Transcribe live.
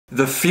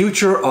The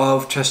future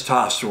of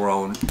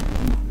testosterone.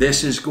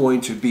 This is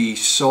going to be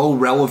so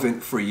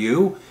relevant for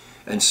you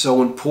and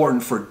so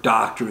important for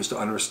doctors to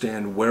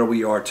understand where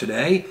we are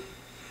today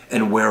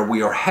and where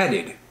we are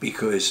headed,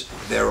 because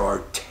there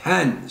are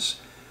tens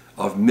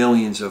of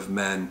millions of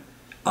men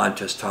on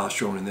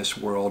testosterone in this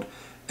world,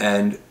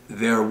 and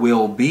there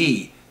will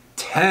be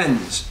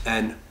tens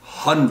and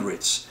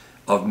hundreds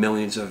of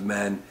millions of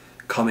men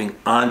coming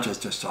onto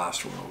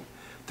testosterone.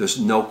 There's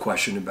no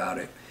question about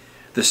it.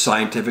 The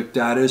scientific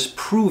data has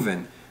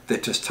proven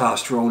that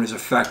testosterone is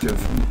effective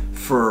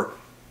for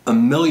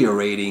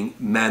ameliorating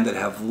men that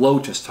have low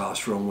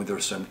testosterone with their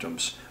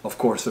symptoms. Of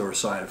course, there are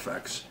side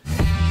effects.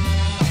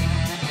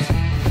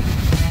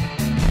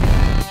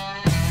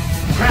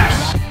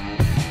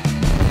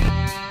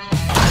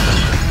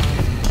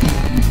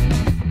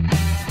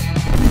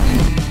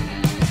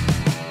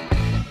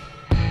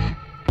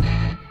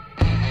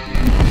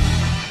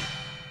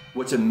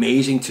 What's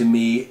amazing to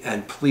me,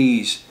 and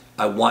please,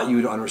 I want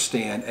you to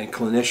understand, and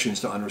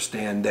clinicians to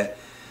understand, that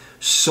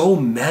so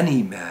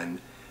many men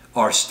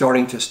are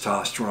starting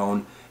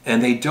testosterone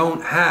and they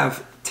don't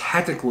have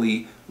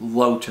technically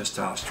low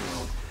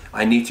testosterone.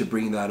 I need to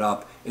bring that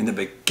up in the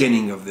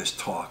beginning of this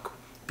talk,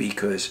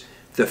 because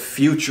the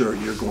future,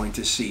 you're going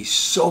to see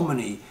so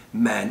many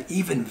men,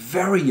 even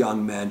very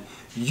young men,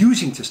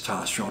 using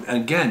testosterone. And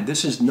again,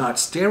 this is not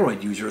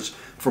steroid users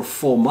for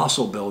full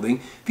muscle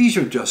building. These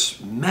are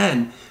just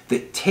men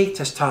that take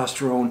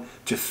testosterone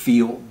to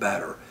feel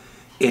better.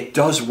 It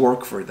does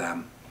work for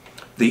them.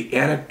 The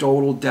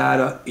anecdotal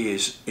data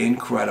is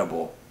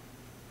incredible.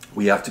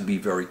 We have to be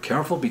very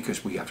careful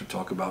because we have to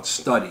talk about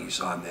studies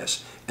on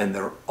this, and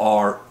there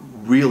are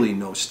really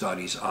no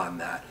studies on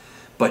that.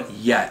 But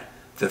yet,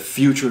 the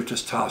future of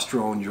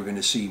testosterone, you're going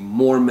to see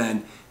more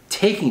men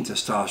taking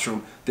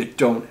testosterone that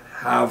don't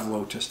have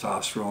low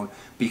testosterone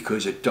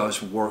because it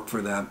does work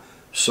for them.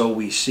 So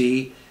we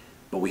see,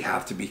 but we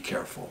have to be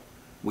careful.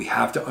 We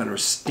have to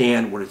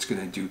understand what it's going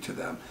to do to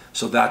them.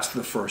 So that's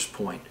the first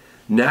point.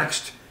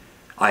 Next,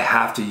 I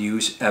have to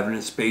use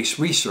evidence-based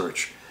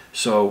research.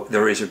 So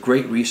there is a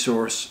great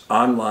resource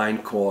online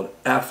called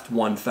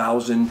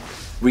F1000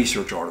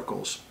 Research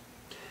Articles.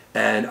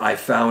 And I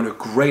found a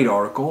great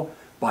article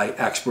by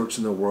experts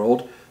in the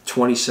world,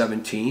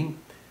 2017,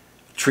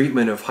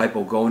 Treatment of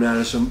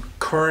Hypogonadism,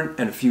 Current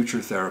and Future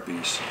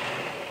Therapies.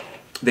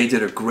 They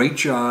did a great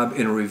job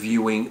in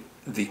reviewing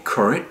the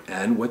current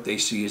and what they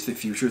see as the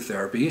future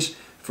therapies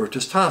for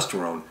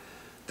testosterone.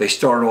 They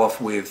start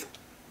off with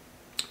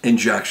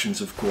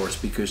injections, of course,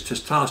 because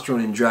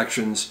testosterone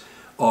injections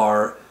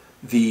are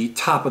the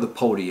top of the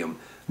podium.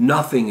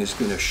 Nothing is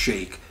going to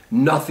shake.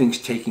 Nothing's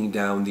taking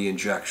down the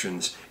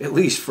injections, at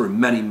least for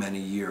many, many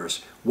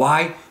years.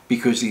 Why?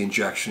 Because the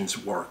injections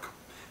work.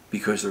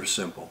 Because they're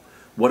simple.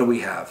 What do we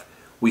have?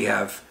 We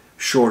have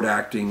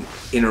short-acting,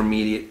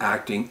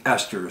 intermediate-acting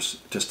esters,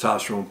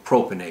 testosterone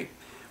propionate.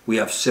 We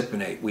have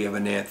cypionate, we have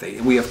enanthate,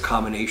 and we have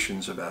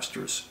combinations of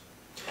esters.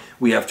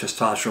 We have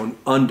testosterone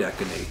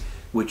undecanate,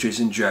 which is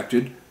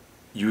injected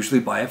usually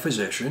by a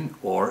physician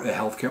or a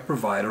healthcare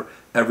provider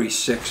every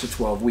 6 to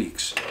 12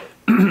 weeks.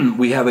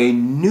 We have a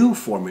new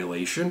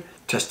formulation,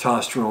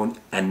 testosterone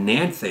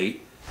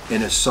enanthate,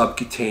 in a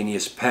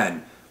subcutaneous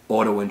pen,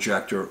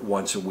 auto-injector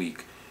once a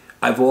week.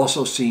 I've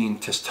also seen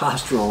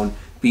testosterone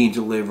being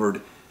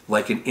delivered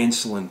like an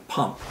insulin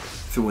pump,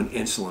 through an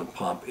insulin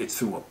pump. It's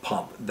through a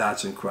pump.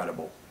 That's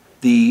incredible.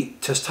 The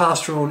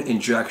testosterone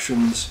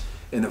injections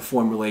and the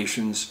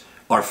formulations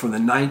are from the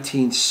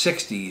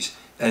 1960s,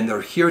 and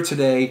they're here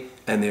today,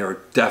 and they are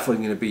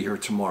definitely going to be here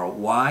tomorrow.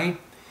 Why?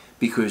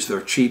 Because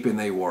they're cheap and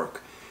they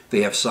work.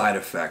 They have side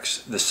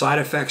effects. The side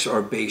effects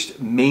are based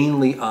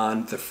mainly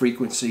on the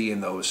frequency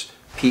and those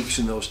peaks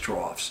and those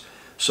troughs.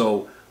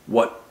 So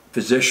what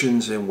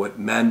physicians and what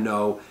men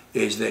know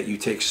is that you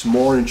take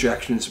smaller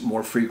injections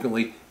more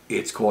frequently.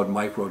 It's called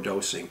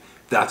microdosing.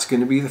 That's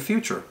going to be the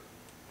future.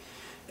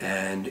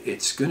 And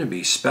it's going to be,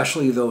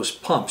 especially those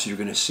pumps, you're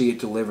going to see it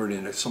delivered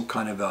in some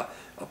kind of a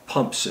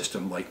pump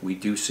system like we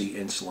do see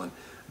insulin.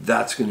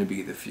 That's going to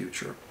be the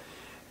future.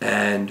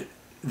 And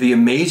the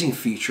amazing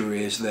feature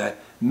is that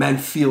men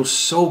feel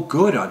so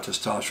good on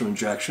testosterone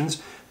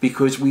injections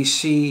because we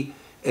see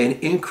an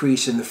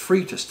increase in the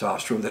free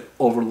testosterone that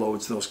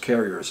overloads those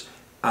carriers,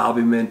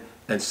 albumin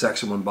and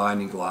sex hormone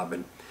binding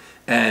globulin.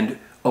 And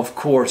of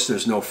course,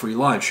 there's no free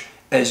lunch.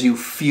 As you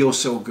feel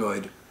so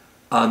good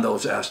on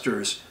those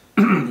esters,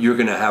 you're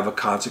going to have a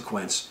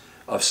consequence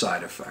of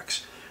side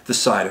effects. The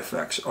side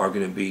effects are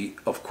going to be,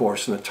 of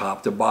course, from the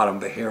top to bottom,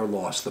 the hair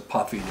loss, the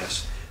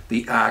puffiness,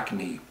 the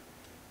acne,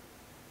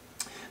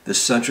 the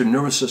central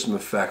nervous system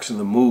effects, and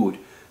the mood,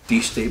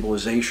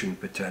 destabilization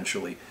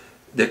potentially,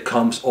 that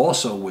comes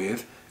also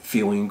with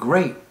feeling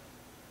great.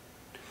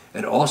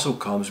 And also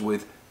comes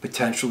with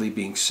potentially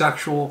being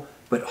sexual,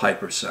 but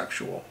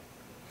hypersexual.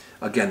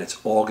 Again, it's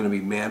all going to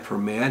be man per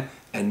man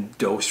and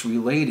dose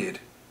related.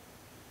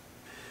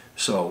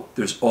 So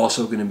there's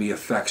also going to be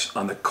effects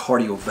on the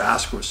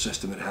cardiovascular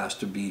system that has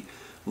to be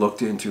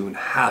looked into, and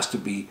has to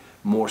be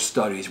more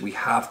studies. We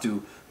have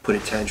to put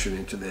attention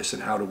into this,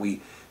 and how do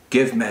we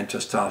give men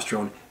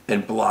testosterone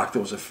and block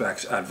those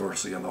effects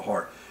adversely on the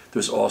heart.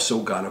 There's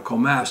also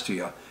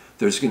gynecomastia.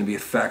 There's going to be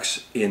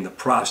effects in the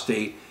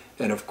prostate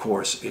and, of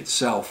course,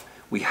 itself.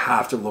 We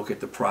have to look at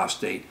the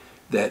prostate,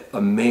 that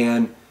a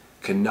man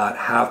cannot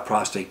have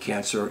prostate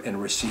cancer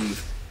and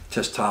receive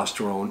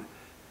testosterone.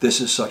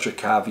 This is such a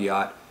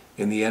caveat.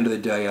 In the end of the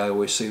day, I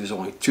always say there's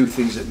only two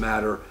things that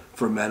matter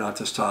for men on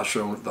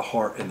testosterone: the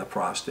heart and the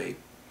prostate.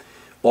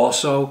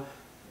 Also,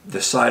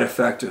 the side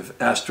effect of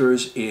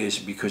esters is,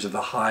 because of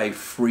the high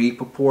free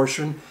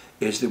proportion,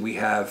 is that we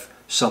have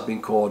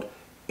something called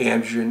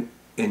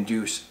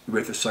androgen-induced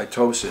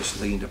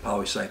erythrocytosis leading to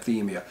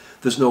polycythemia.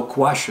 There's no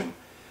question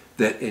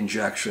that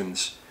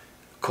injections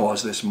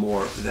cause this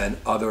more than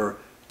other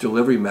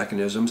delivery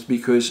mechanisms,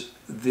 because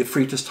the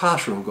free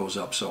testosterone goes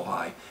up so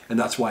high, and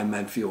that's why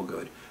men feel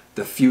good.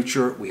 The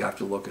future, we have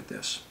to look at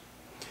this.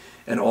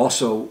 And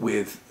also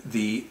with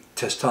the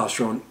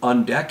testosterone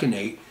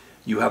undecanate,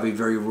 you have a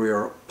very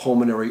rare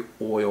pulmonary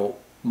oil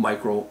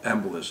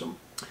microembolism.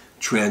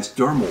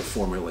 Transdermal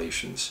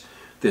formulations.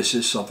 This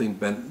is something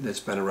that's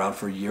been around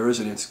for years,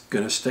 and it's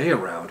going to stay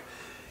around.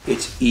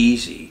 It's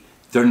easy.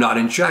 They're not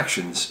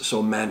injections,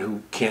 so men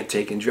who can't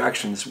take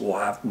injections will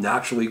have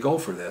naturally go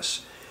for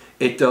this.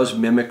 It does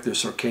mimic the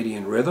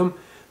circadian rhythm,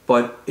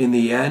 but in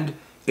the end,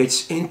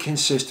 it's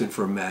inconsistent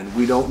for men.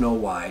 We don't know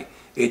why.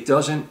 It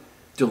doesn't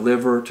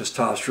deliver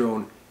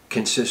testosterone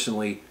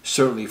consistently,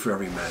 certainly for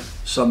every man.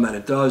 Some men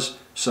it does,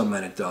 some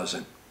men it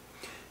doesn't.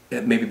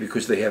 It may be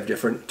because they have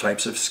different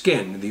types of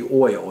skin, the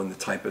oil and the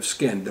type of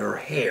skin, their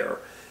hair,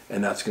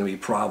 and that's going to be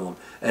a problem.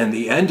 And at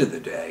the end of the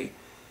day,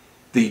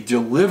 the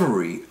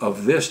delivery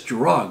of this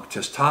drug,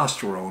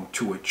 testosterone,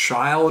 to a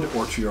child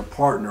or to your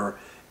partner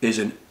is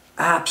an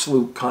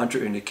absolute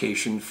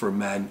contraindication for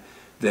men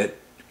that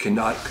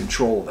cannot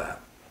control that.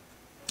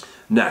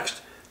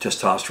 Next,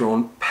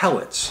 testosterone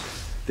pellets.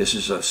 This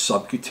is a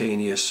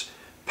subcutaneous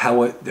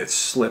pellet that's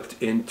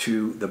slipped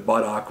into the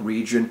buttock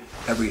region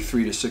every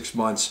 3 to 6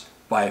 months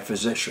by a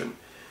physician.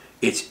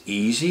 It's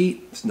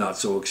easy, it's not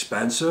so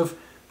expensive,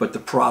 but the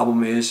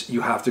problem is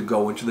you have to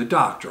go into the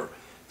doctor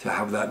to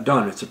have that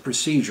done. It's a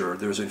procedure.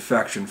 There's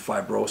infection,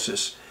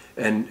 fibrosis,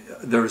 and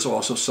there's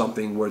also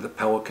something where the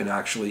pellet can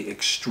actually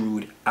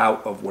extrude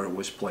out of where it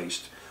was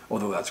placed,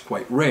 although that's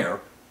quite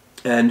rare.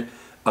 And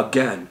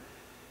again,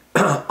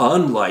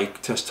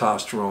 unlike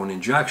testosterone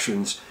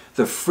injections,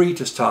 the free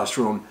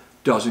testosterone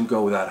doesn't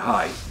go that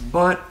high,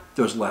 but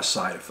there's less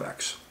side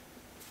effects.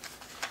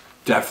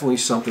 Definitely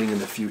something in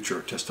the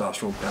future,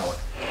 testosterone pellet.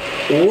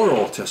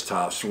 Oral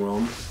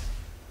testosterone,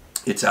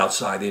 it's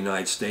outside the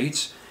United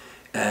States,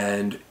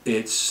 and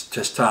it's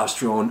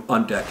testosterone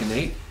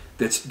undecanate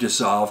that's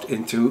dissolved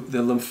into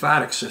the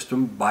lymphatic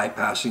system,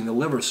 bypassing the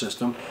liver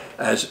system,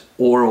 as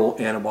oral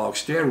anabolic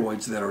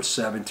steroids that are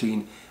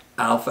 17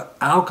 alpha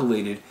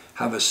alkylated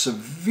have a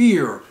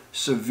severe,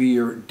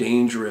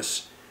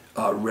 dangerous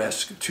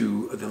risk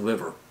to the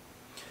liver.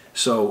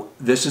 So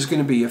this is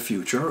going to be a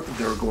future.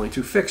 They're going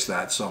to fix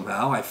that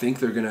somehow. I think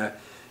they're going to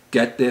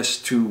get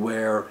this to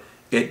where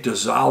it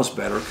dissolves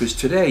better, because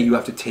today you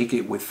have to take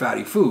it with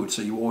fatty food,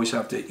 so you always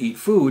have to eat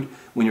food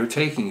when you're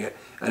taking it.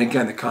 And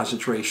again, the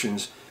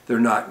concentrations, they're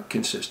not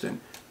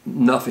consistent.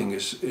 Nothing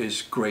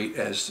is great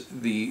as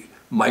the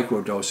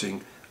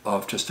microdosing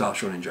of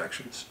testosterone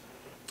injections.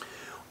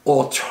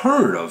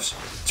 Alternatives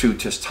to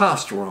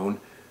testosterone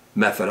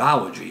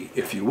methodology,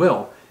 if you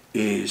will,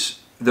 is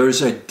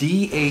there's a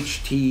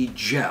DHT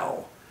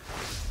gel,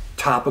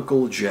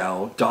 topical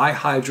gel,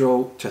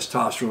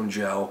 dihydrotestosterone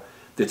gel,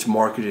 that's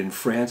marketed in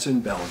France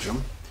and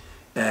Belgium,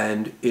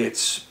 and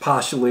it's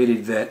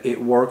postulated that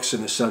it works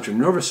in the central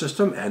nervous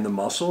system and the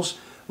muscles,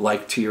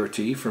 like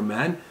TRT for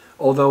men,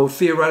 although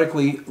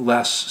theoretically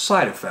less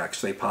side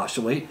effects, they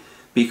postulate,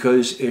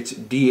 because it's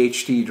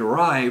DHT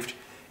derived.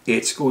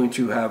 It's going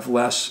to have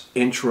less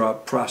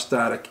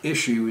intraprostatic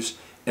issues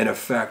and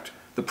affect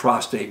the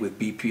prostate with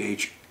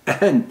BPH,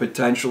 and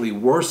potentially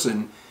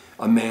worsen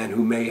a man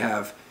who may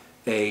have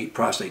a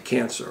prostate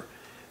cancer.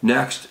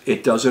 Next,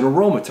 it doesn't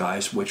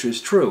aromatize, which is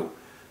true,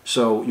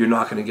 so you're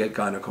not going to get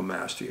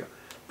gynecomastia.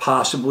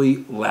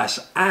 Possibly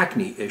less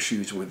acne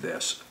issues with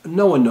this.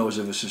 No one knows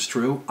if this is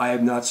true. I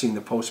have not seen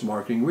the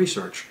post-marketing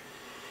research.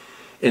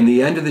 In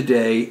the end of the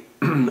day,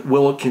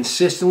 will it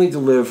consistently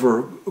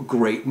deliver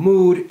great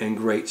mood and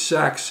great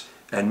sex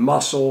and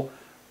muscle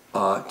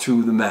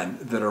to the men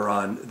that are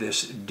on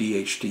this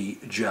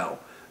DHT gel?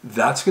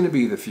 That's going to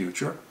be the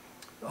future.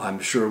 I'm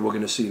sure we're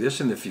going to see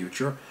this in the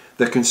future.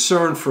 The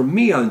concern for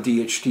me on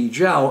DHT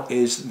gel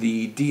is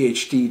the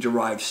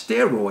DHT-derived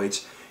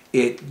steroids.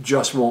 It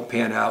just won't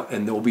pan out,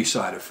 and there will be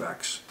side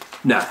effects.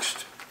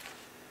 Next,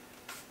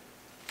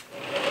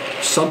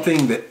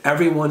 something that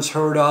everyone's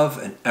heard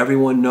of and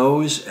everyone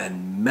knows,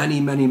 and many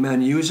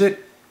men use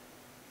it,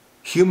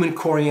 human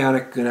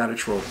chorionic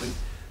gonadotropin.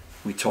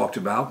 We talked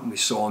about, and we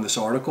saw in this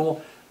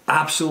article,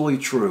 absolutely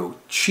true.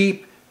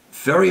 Cheap,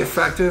 very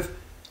effective,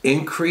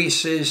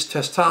 increases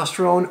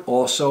testosterone,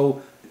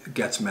 also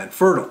gets men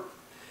fertile.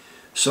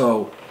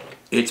 So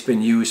It's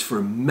been used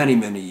for many,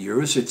 many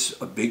years. It's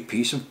a big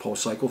piece of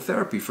post-cycle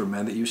therapy for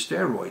men that use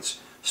steroids,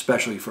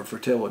 especially for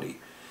fertility.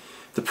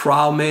 The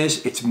problem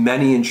is it's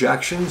many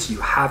injections.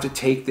 You have to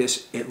take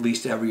this at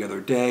least every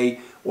other day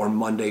or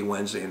Monday,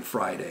 Wednesday, and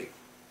Friday.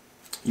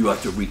 You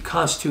have to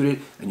reconstitute it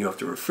and you have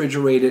to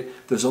refrigerate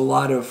it. There's a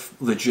lot of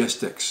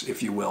logistics,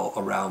 if you will,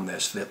 around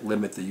this that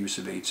limit the use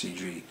of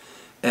HCG.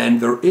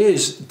 And there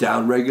is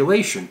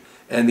downregulation.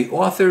 And the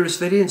authors,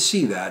 they didn't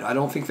see that. I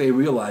don't think they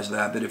realized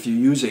that if you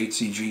use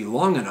HCG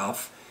long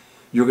enough,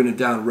 you're going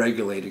to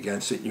downregulate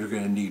against it and you're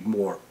going to need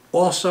more.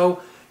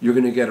 Also, you're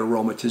going to get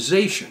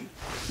aromatization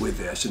with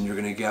this and you're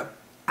going to get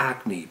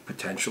acne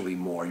potentially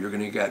more. You're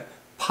going to get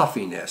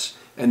puffiness.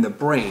 And the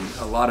brain,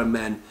 a lot of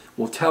men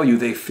will tell you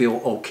they feel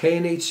okay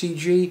in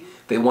HCG.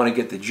 They want to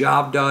get the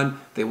job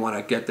done. They want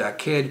to get that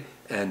kid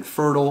and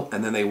fertile,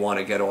 and then they want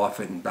to get off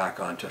it and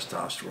back on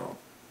testosterone.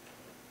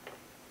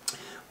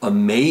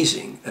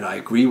 Amazing, and I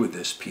agree with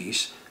this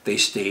piece. They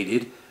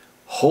stated,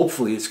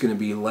 hopefully it's going to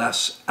be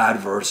less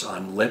adverse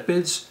on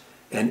lipids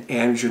and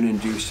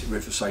androgen-induced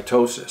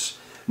erythrocytosis.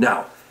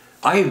 Now,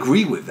 I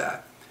agree with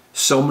that.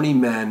 So many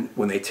men,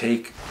 when they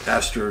take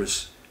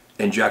esters,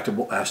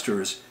 injectable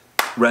esters,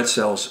 red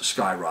cells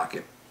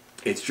skyrocket.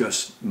 It's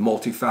just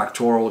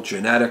multifactorial,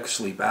 genetic,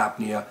 sleep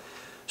apnea.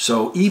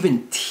 So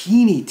even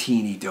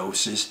teeny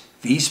doses,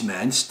 these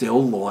men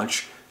still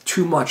launch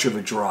too much of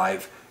a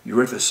drive,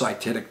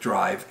 erythrocytic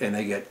drive, and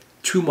they get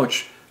too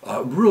much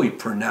really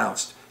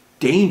pronounced,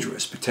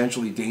 dangerous,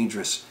 potentially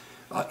dangerous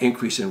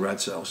increase in red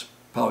cells,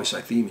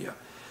 polycythemia.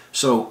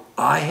 So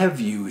I have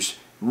used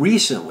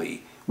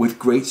recently, with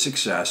great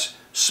success,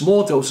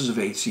 small doses of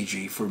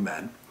HCG for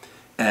men,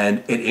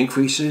 and it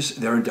increases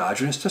their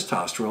endogenous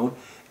testosterone,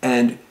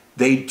 and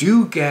they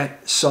do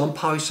get some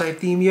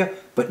polycythemia,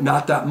 but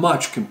not that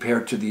much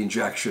compared to the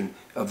injection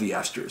of the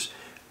esters.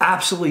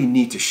 Absolutely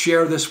need to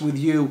share this with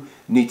you,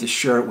 need to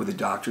share it with the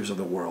doctors of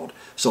the world.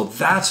 So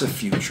that's a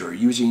future,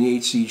 using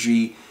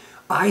HCG.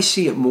 I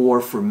see it more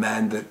for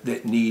men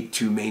that need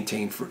to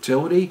maintain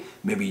fertility,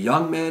 maybe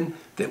young men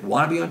that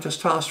want to be on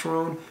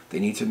testosterone, they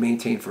need to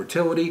maintain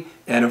fertility,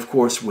 and of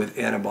course with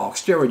anabolic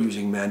steroid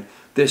using men,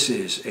 this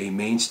is a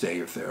mainstay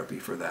of therapy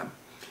for them.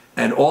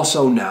 And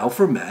also now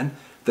for men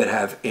that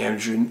have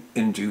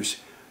androgen-induced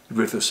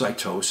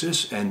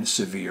erythrocytosis and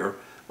severe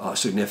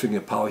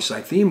significant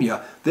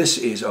polycythemia, this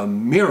is a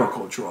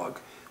miracle drug.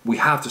 We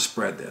have to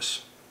spread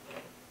this.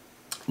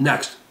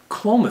 Next,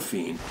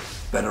 clomiphene.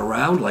 Been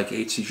around like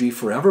HCG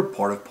forever,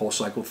 part of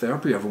post-cycle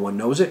therapy. Everyone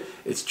knows it.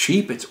 It's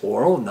cheap, it's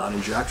oral, not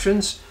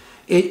injections.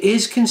 It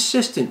is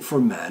consistent for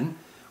men.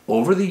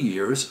 Over the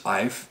years,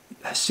 I've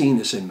seen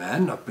this in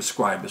men, I've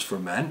prescribed this for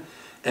men,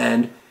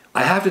 and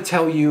I have to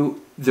tell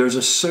you, there's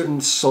a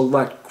certain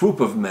select group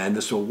of men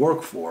this will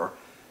work for,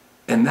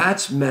 and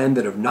that's men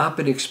that have not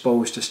been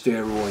exposed to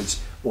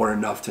steroids or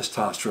enough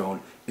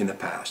testosterone in the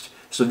past.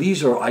 So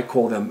these are, I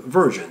call them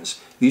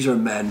virgins. These are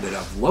men that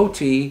have low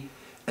T,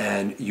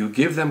 and you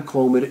give them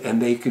Clomid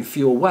and they can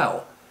feel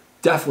well.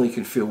 Definitely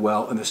can feel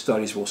well, and the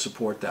studies will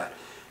support that.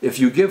 If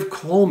you give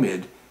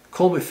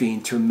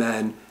clomiphene to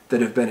men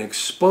that have been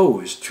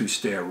exposed to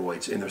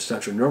steroids in their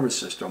central nervous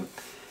system,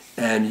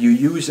 and you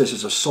use this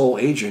as a sole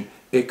agent,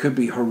 it could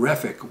be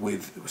horrific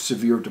with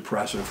severe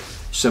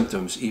depressive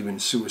symptoms, even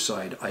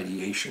suicide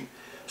ideation.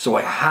 So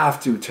I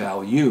have to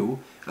tell you,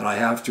 and I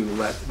have to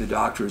let the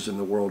doctors in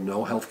the world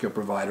know, healthcare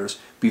providers,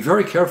 be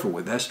very careful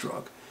with this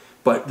drug.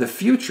 But the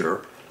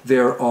future,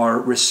 there are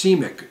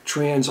racemic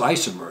trans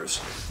isomers.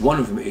 One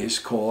of them is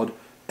called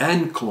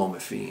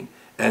N-clomiphene,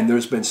 and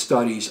there's been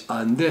studies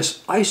on this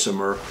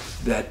isomer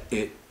that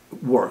it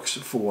works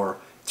for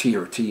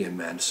TRT in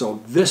men.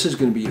 So this is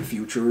going to be a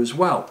future as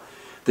well.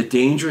 The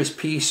dangerous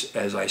piece,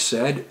 as I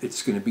said,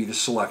 it's going to be the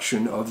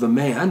selection of the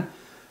man.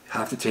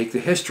 Have to take the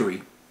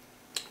history.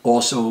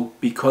 Also,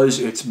 because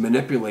it's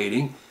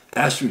manipulating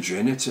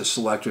estrogen, it's a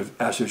selective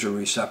estrogen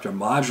receptor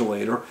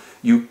modulator,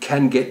 you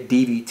can get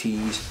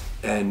DVTs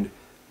and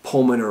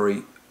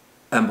pulmonary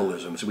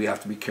embolisms. We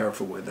have to be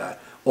careful with that.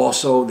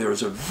 Also,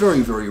 there's a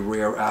very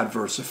rare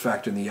adverse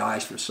effect in the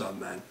eyes for some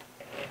men.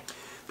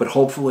 But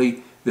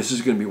hopefully, this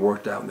is going to be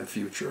worked out in the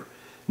future.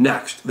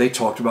 Next, they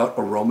talked about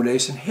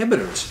aromatase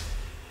inhibitors.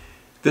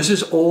 This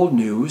is old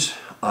news.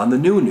 On the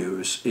new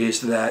news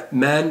is that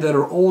men that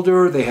are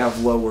older, they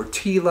have lower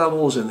T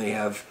levels and they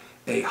have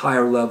a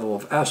higher level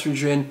of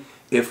estrogen.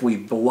 If we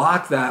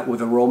block that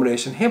with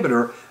aromatase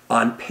inhibitor,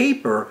 on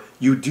paper,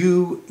 you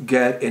do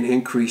get an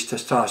increased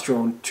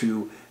testosterone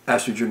to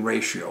estrogen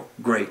ratio.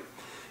 Great.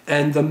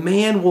 And the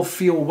man will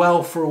feel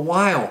well for a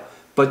while,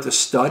 but the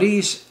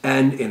studies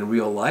and in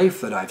real life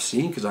that I've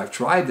seen, because I've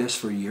tried this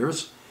for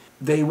years,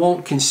 they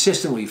won't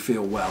consistently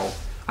feel well.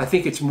 I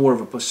think it's more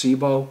of a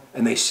placebo,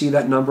 and they see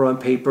that number on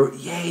paper,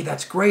 yay,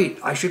 that's great,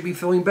 I should be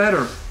feeling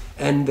better,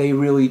 and they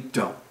really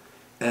don't,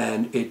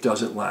 and it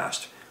doesn't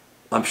last.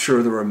 I'm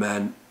sure there are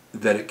men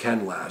that it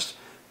can last,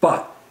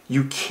 but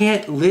you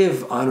can't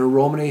live on an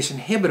aromatase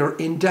inhibitor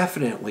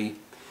indefinitely.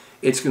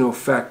 It's going to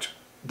affect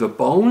the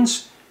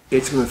bones,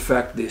 it's going to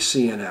affect the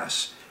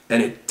CNS,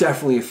 And it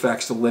definitely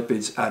affects the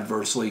lipids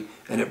adversely,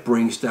 and it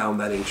brings down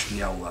that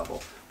HDL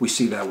level. We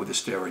see that with the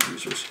steroid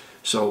users.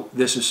 So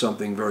this is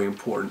something very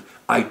important.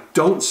 I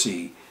don't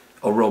see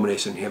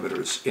aromatase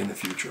inhibitors in the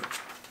future.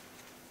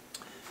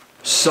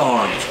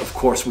 SARMs, of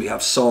course we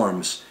have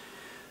SARMs.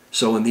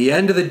 So in the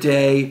end of the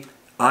day,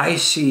 I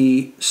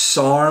see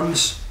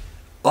SARMs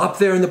up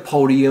there in the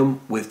podium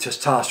with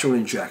testosterone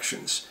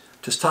injections.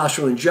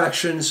 Testosterone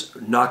injections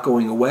not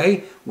going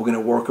away. We're going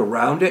to work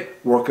around it,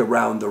 work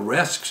around the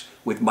risks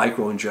with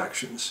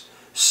micro-injections.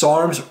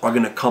 SARMs are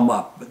going to come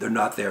up, but they're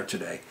not there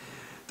today.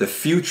 The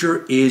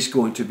future is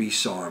going to be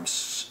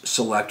SARMs,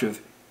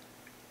 selective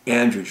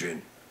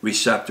androgen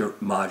receptor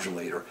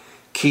modulator,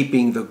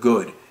 keeping the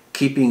good,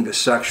 keeping the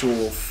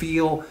sexual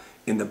feel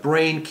in the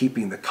brain,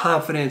 keeping the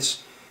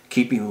confidence,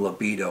 keeping the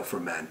libido for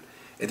men.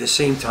 At the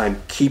same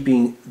time,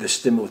 keeping the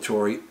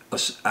stimulatory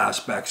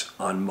aspects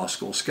on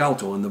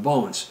musculoskeletal in the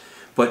bones.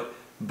 But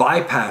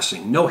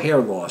bypassing, no hair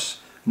loss,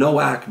 no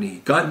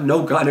acne,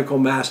 no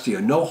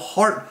gynecomastia, no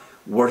heart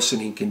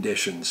worsening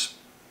conditions,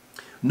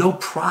 no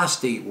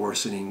prostate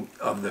worsening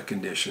of the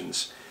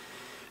conditions.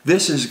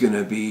 This is going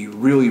to be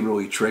really,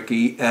 really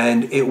tricky,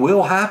 and it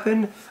will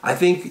happen. I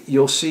think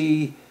you'll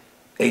see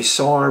a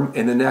SARM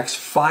in the next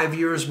 5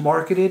 years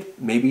marketed,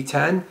 maybe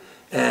 10,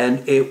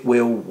 and it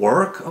will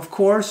work, of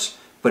course,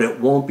 but it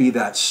won't be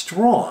that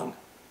strong,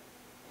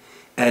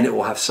 and it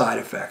will have side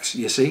effects,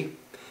 you see?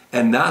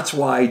 And that's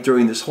why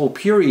during this whole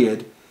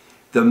period,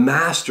 the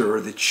master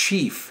or the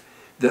chief,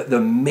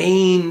 the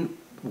main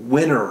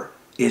winner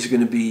is going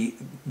to be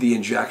the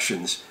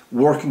injections,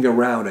 working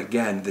around,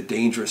 again, the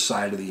dangerous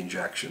side of the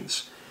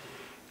injections.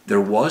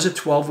 There was a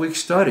 12-week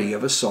study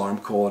of a SARM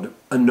called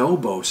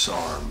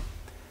SARM,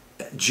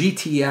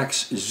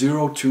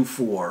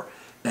 GTX-024,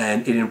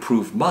 and it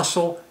improved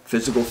muscle,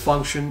 physical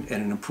function,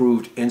 and it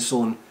improved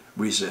insulin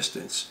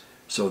resistance.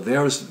 So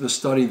there's the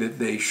study that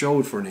they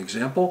showed for an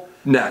example.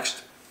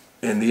 Next,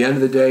 in the end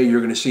of the day,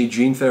 you're going to see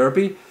gene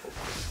therapy.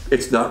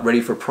 It's not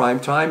ready for prime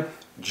time.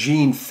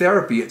 Gene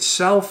therapy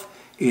itself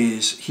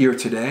is here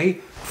today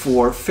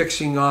for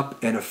fixing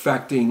up and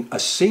affecting a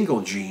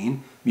single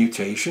gene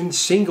mutation,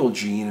 single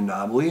gene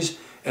anomalies,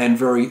 and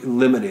very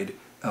limited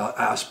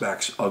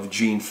aspects of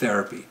gene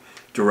therapy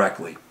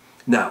directly.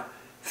 Now,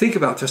 think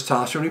about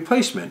testosterone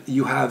replacement.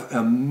 You have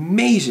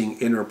amazing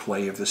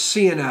interplay of the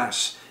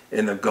CNS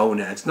and the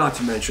gonads, not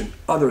to mention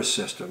other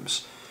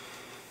systems.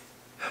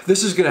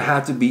 This is going to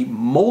have to be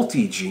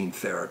multi-gene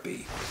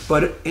therapy,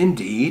 but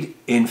indeed,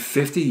 in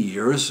 50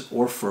 years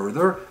or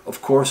further,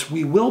 of course,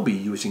 we will be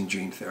using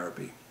gene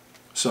therapy.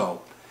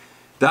 So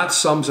that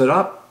sums it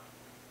up.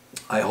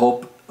 I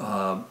hope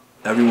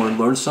everyone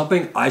learned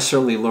something. I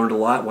certainly learned a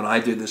lot when I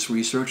did this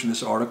research in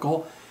this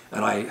article,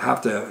 and I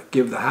have to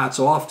give the hats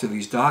off to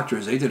these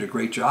doctors. They did a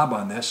great job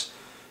on this,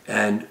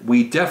 and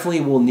we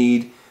definitely will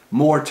need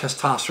more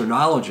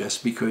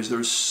testosteronologists because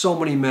there's so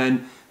many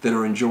men that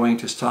are enjoying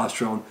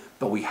testosterone,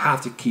 but we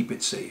have to keep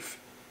it safe.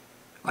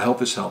 I hope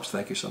this helps.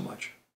 Thank you so much.